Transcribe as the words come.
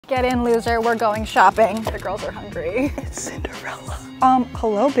Get in, loser, we're going shopping. The girls are hungry. It's Cinderella.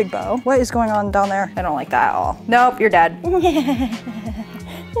 Hello, Big Bo. What is going on down there? I don't like that at all. Nope, you're dead.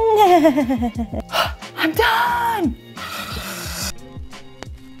 I'm done.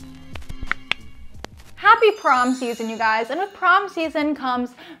 Happy prom season, you guys. And with prom season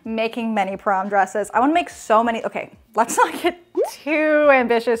comes making many prom dresses. I wanna make so many, okay, let's not get too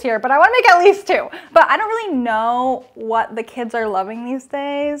ambitious here, but I wanna make at least 2. But I don't really know what the kids are loving these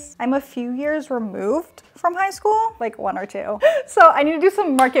days. I'm a few years removed from high school, like 1 or 2. So I need to do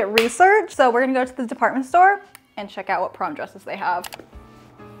some market research. So we're gonna go to the department store and check out what prom dresses they have.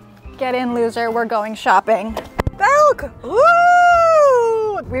 Get in, loser, we're going shopping. Milk!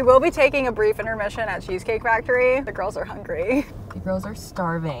 Woo! We will be taking a brief intermission at Cheesecake Factory. The girls are hungry. The girls are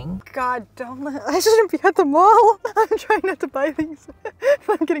starving. God, I shouldn't be at the mall. I'm trying not to buy things.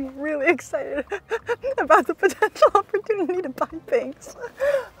 I'm getting really excited about the potential opportunity to buy things.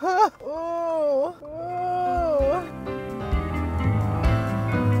 Ooh, ooh.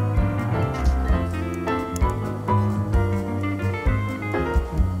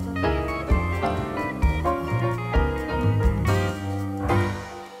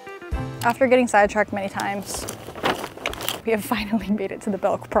 After getting sidetracked many times, we have finally made it to the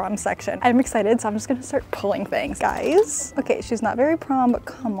Belk prom section. I'm excited, so I'm just gonna start pulling things. Guys, okay, she's not very prom, but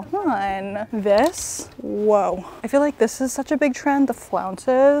come on. This, whoa. I feel like this is such a big trend, the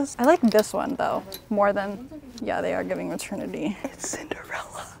flounces. I like this one though, more than, yeah, they are giving maternity. It's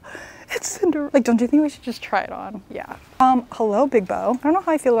Cinderella. It's Cinderella. Like, don't you think we should just try it on? Yeah. Hello, Big Bo. I don't know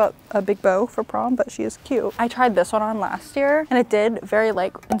how I feel about a Big Bo for prom, but she is cute. I tried this one on last year, and it did very,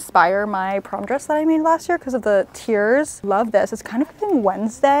 like, inspire my prom dress that I made last year because of the tiers. Love this. It's kind of giving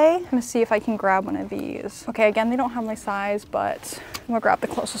Wednesday. I'm gonna see if I can grab one of these. Okay, again, they don't have my size, but I'm gonna grab the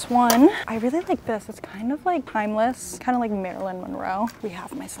closest one. I really like this. It's kind of like timeless, kind of like Marilyn Monroe. We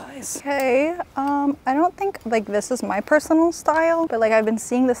have my size. Okay, I don't think, like, this is my personal style, but, like, I've been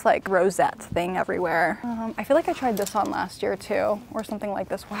seeing this, like, rosette thing everywhere. I feel like I tried this on last year too, or something like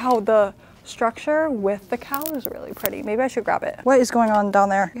this. Wow, the structure with the cowl is really pretty. Maybe I should grab it. What is going on down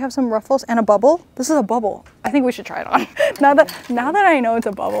there? You have some ruffles and a bubble. This is a bubble. I think we should try it on. now that I know it's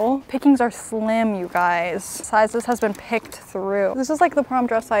a bubble. Pickings are slim, you guys. Sizes has been picked through. This is like the prom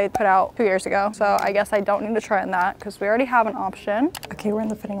dress I put out 2 years ago. So I guess I don't need to try on that because we already have an option. Okay, we're in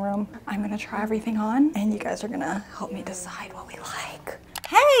the fitting room. I'm gonna try everything on and you guys are gonna help me decide what we like.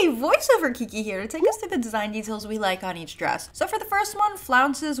 Hey, voiceover Kiki here to take us through the design details we like on each dress. So for the first one,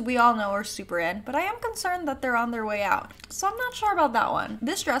 flounces we all know are super in, but I am concerned that they're on their way out. So I'm not sure about that one.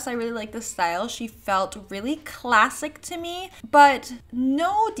 This dress, I really like the style. She felt really classic to me, but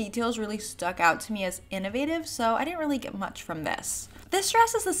no details really stuck out to me as innovative, so I didn't really get much from this. This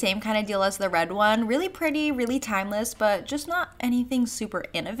dress is the same kind of deal as the red one. Really pretty, really timeless, but just not anything super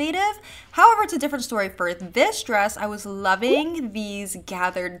innovative. However, it's a different story for this dress. I was loving these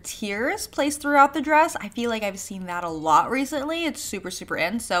gathered tiers placed throughout the dress. I feel like I've seen that a lot recently. It's super, super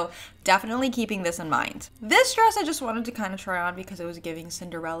in, so definitely keeping this in mind. This dress I just wanted to kind of try on because it was giving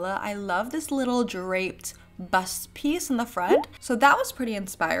Cinderella. I love this little draped bust piece in the front, so that was pretty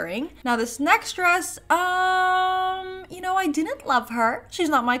inspiring. Now this next dress, you know, I didn't love her. She's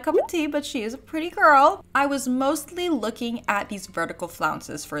not my cup of tea, but she is a pretty girl. I was mostly looking at these vertical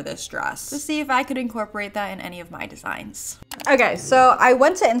flounces for this dress to see if I could incorporate that in any of my designs. Okay, so I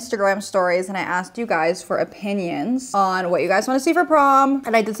went to Instagram stories and I asked you guys for opinions on what you guys want to see for prom,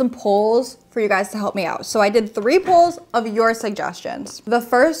 and I did some polls for you guys to help me out. So I did 3 polls of your suggestions. The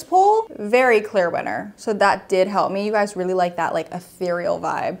first poll, very clear winner. So that did help me. You guys really like that like ethereal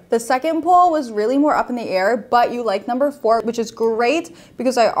vibe. The second poll was really more up in the air, but you like number 4, which is great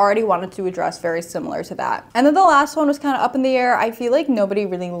because I already wanted to address very similar to that. And then the last one was kind of up in the air. I feel like nobody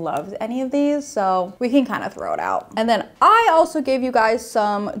really loved any of these, so we can kind of throw it out. And then I also gave you guys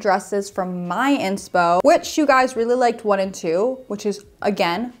some dresses from my inspo, which you guys really liked 1 and 2, which is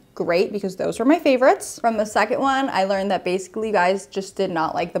again, great because those were my favorites. From the second one, I learned that basically you guys just did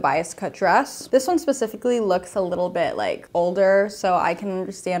not like the bias cut dress. This one specifically looks a little bit like older, so I can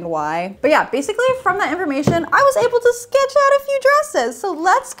understand why. But yeah, basically from that information, I was able to sketch out a few dresses. So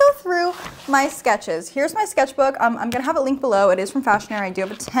let's go through my sketches. Here's my sketchbook. I'm gonna have it linked below. It is from Fashionary. I do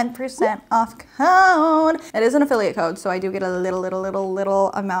have a 10% off code. It is an affiliate code, so I do get a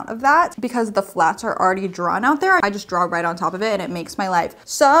little amount of that because the flats are already drawn out there. I just draw right on top of it and it makes my life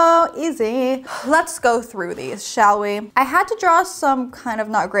so so easy. Let's go through these, shall we? I had to draw some kind of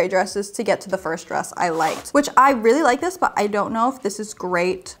not great dresses to get to the first dress I liked, which I really like this, but I don't know if this is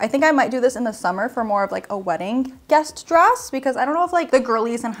great. I think I might do this in the summer for more of like a wedding guest dress, because I don't know if like the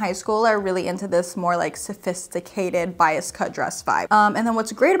girlies in high school are really into this more like sophisticated bias cut dress vibe. And then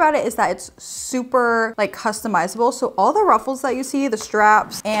what's great about it is that it's super like customizable. So all the ruffles that you see, the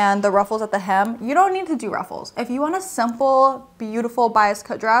straps and the ruffles at the hem, you don't need to do ruffles. If you want a simple, beautiful bias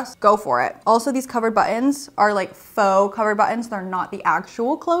cut dress, go for it. Also, these covered buttons are like faux covered buttons. They're not the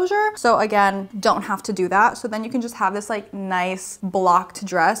actual closure. So again, don't have to do that. So then you can just have this like nice blocked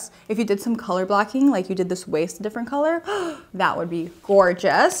dress. If you did some color blocking, like you did this waist a different color, that would be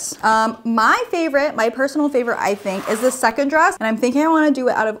gorgeous. My favorite, my personal favorite, I think, is the second dress. And I'm thinking I want to do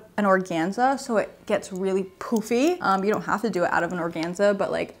it out of an organza so it gets really poofy. You don't have to do it out of an organza,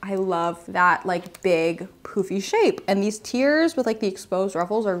 but like I love that like big poofy shape. And these tiers with like the exposed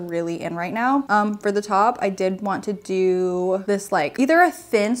ruffles are really in right now. For the top, I did want to do this like either a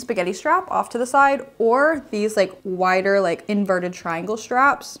thin spaghetti strap off to the side or these like wider like inverted triangle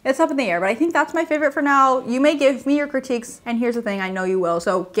straps. It's up in the air, but I think that's my favorite for now. You may give me your critiques, and here's the thing, I know you will.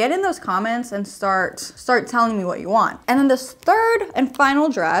 So get in those comments and start telling me what you want. And then this third and final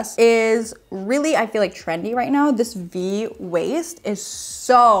dress is really, I feel like, trendy right now. This V waist is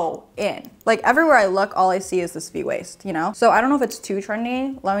so in. Like everywhere I look, all I see is this V waist, you know? So I don't know if it's too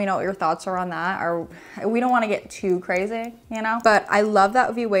trendy. Let me know what your thoughts are on that. Or we don't want to get too crazy, you know? But I love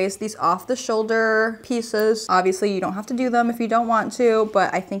that V waist. These off the shoulder pieces, obviously you don't have to do them if you don't want to,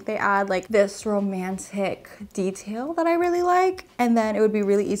 but I think they add like this romantic detail that I really like. And then it would be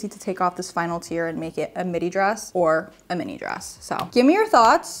really easy to take off this final tier and make it a midi dress or a mini dress. So give me your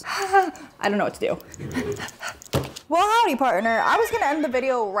thoughts. I don't know what to do. Well, howdy partner. I was gonna end the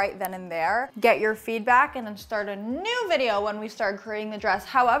video right then and there, get your feedback, and then start a new video when we start creating the dress.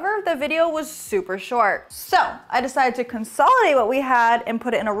 However, the video was super short. So I decided to consolidate what we had and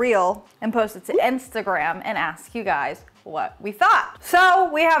put it in a reel and post it to Instagram and ask you guys what we thought. So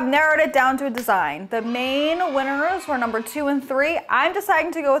we have narrowed it down to a design. The main winners were number 2 and 3. I'm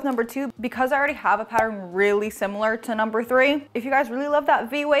deciding to go with number 2 because I already have a pattern really similar to number 3. If you guys really love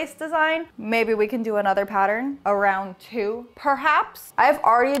that V-waist design, maybe we can do another pattern around 2, perhaps. I've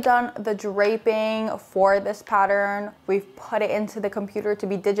already done the draping for this pattern. We've put it into the computer to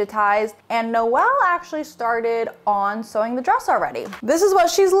be digitized, and Noelle actually started on sewing the dress already. This is what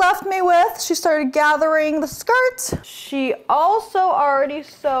she's left me with. She started gathering the skirt. She also already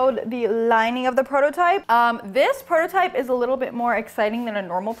sewed the lining of the prototype. This prototype is a little bit more exciting than a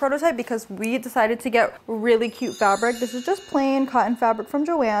normal prototype because we decided to get really cute fabric. This is just plain cotton fabric from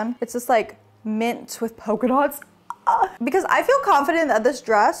Joann. It's just like mint with polka dots. Because I feel confident that this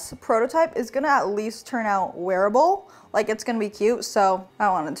dress prototype is gonna at least turn out wearable. Like it's gonna be cute, so I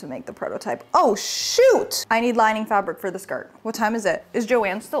wanted to make the prototype. Oh shoot! I need lining fabric for the skirt. What time is it? Is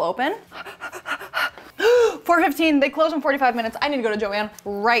Joann still open? 4:15, they close in 45 minutes. I need to go to Joann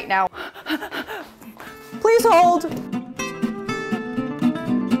right now. Please hold.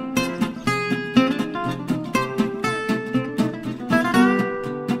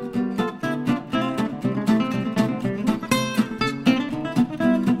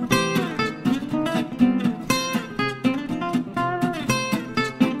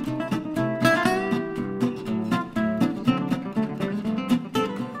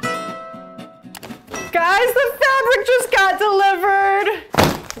 Guys, the fabric just got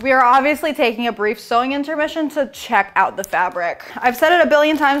delivered. We are obviously taking a brief sewing intermission to check out the fabric. I've said it a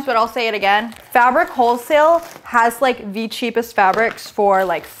billion times, but I'll say it again. Fabric Wholesale has like the cheapest fabrics for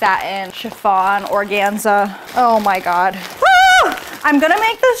like satin, chiffon, organza. Oh my God. Woo! I'm gonna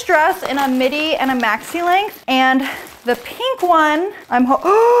make this dress in a midi and a maxi length, and the pink one,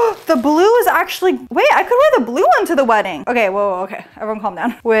 the blue is actually, wait, I could wear the blue one to the wedding. Okay, whoa, okay, everyone calm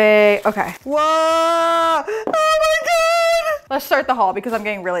down. Wait, okay. Whoa, oh my God. Let's start the haul because I'm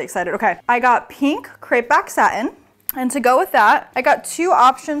getting really excited. Okay, I got pink crepe back satin. And to go with that, I got 2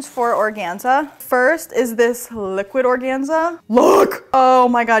 options for organza. First is this liquid organza. Look! Oh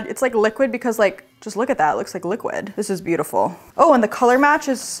my God, it's like liquid because like, just look at that, it looks like liquid. This is beautiful. Oh, and the color match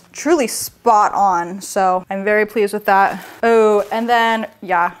is truly spot on. So I'm very pleased with that. Oh, and then,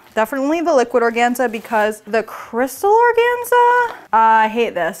 yeah, definitely the liquid organza because the crystal organza, I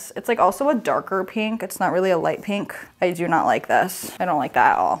hate this. It's like also a darker pink. It's not really a light pink. I do not like this. I don't like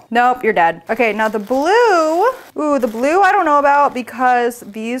that at all. Nope, you're dead. Okay, now the blue. Ooh, the blue I don't know about because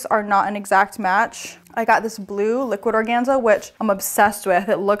these are not an exact match. I got this blue liquid organza, which I'm obsessed with.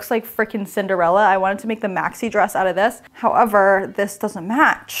 It looks like freaking Cinderella. I wanted to make the maxi dress out of this. However, this doesn't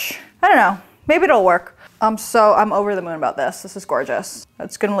match. I don't know, maybe it'll work. I'm over the moon about this. This is gorgeous.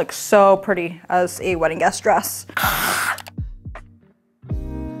 It's gonna look so pretty as a wedding guest dress.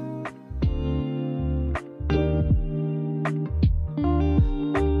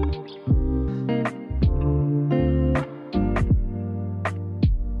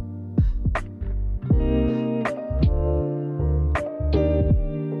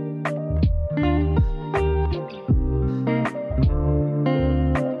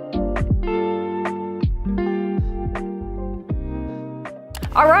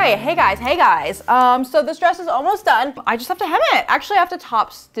 All right, hey guys. So this dress is almost done. I just have to hem it. Actually, I have to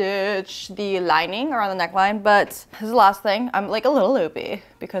top stitch the lining around the neckline, but this is the last thing. I'm like a little loopy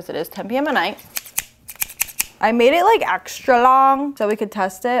because it is 10 p.m. at night. I made it like extra long so we could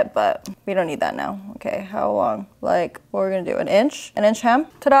test it, but we don't need that now. Okay, how long? Like, what we're gonna do, an inch hem?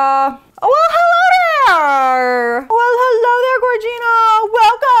 Ta-da! Oh, well, hello there! Well, hello there, Gorgina!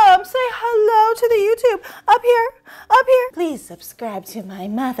 Welcome! Say hello to the YouTube. Up here. Please subscribe to my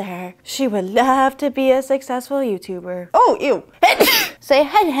mother. She would love to be a successful YouTuber. Oh, ew. Say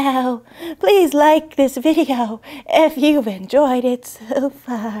hello. Please like this video if you've enjoyed it so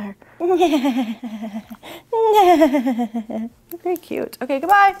far. Very cute. Okay,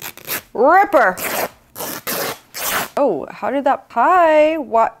 goodbye. Ripper. Oh, how did that, hi,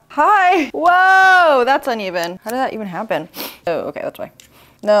 what, hi, whoa, that's uneven. How did that even happen? Oh, okay, that's why.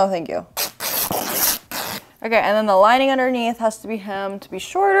 No, thank you. Okay, and then the lining underneath has to be hemmed to be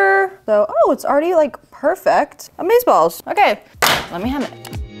shorter. So, oh, it's already like perfect. Amazeballs. Okay, let me hem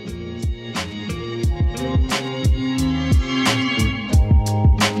it.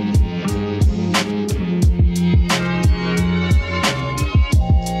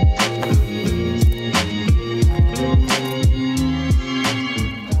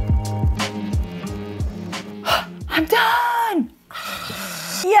 I'm done!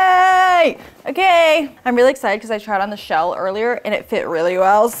 Yay! Okay, I'm really excited because I tried on the shell earlier and it fit really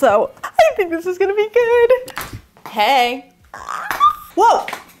well, so I think this is gonna be good. Hey. Whoa!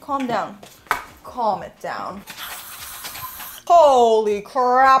 Calm down. Calm it down. Holy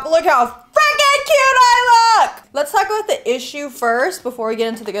crap, look how freaking cute I look! Let's talk about the issue first before we get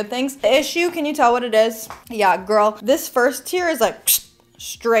into the good things. The issue, can you tell what it is? Yeah, girl, this first tier is like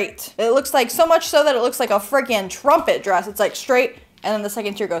straight. It looks like so much so that it looks like a freaking trumpet dress. It's like straight, and then the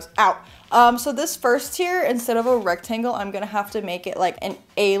second tier goes out. So this first tier, instead of a rectangle, I'm gonna have to make it like an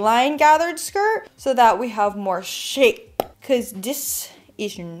A-line gathered skirt so that we have more shape, because this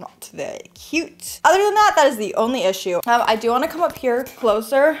is not very cute. Other than that, that is the only issue. I do want to come up here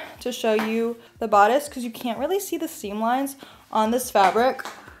closer to show you the bodice, because you can't really see the seam lines on this fabric.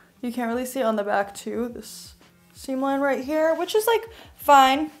 You can't really see it on the back too, this seam line right here, which is like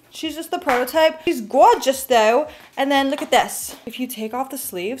fine. She's just the prototype. She's gorgeous though. And then look at this. If you take off the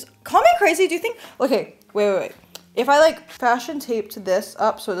sleeves, call me crazy, do you think, okay, wait. If I like fashion taped this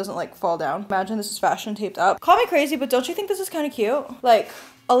up so it doesn't like fall down, imagine this is fashion taped up. Call me crazy, but don't you think this is kind of cute? Like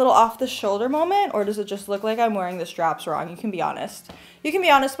a little off the shoulder moment, or does it just look like I'm wearing the straps wrong? You can be honest. You can be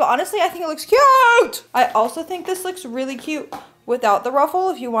honest, but honestly, I think it looks cute. I also think this looks really cute without the ruffle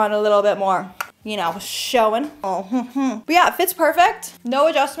if you want a little bit more, you know, showing. But yeah, it fits perfect. No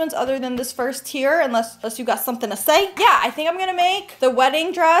adjustments other than this first tier, unless you got something to say. Yeah, I think I'm gonna make the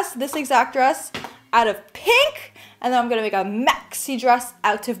wedding dress, this exact dress, out of pink, and then I'm gonna make a maxi dress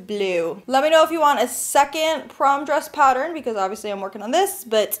out of blue. Let me know if you want a second prom dress pattern, because obviously I'm working on this,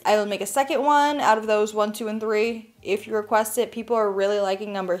 but I will make a second one out of those 1, 2, and 3. If you request it, people are really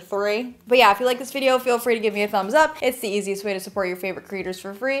liking number 3. But yeah, if you like this video, feel free to give me a thumbs up. It's the easiest way to support your favorite creators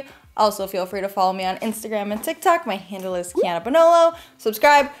for free. Also, feel free to follow me on Instagram and TikTok. My handle is Kiana Bonollo.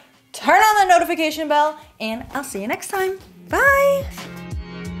 Subscribe, turn on the notification bell, and I'll see you next time. Bye!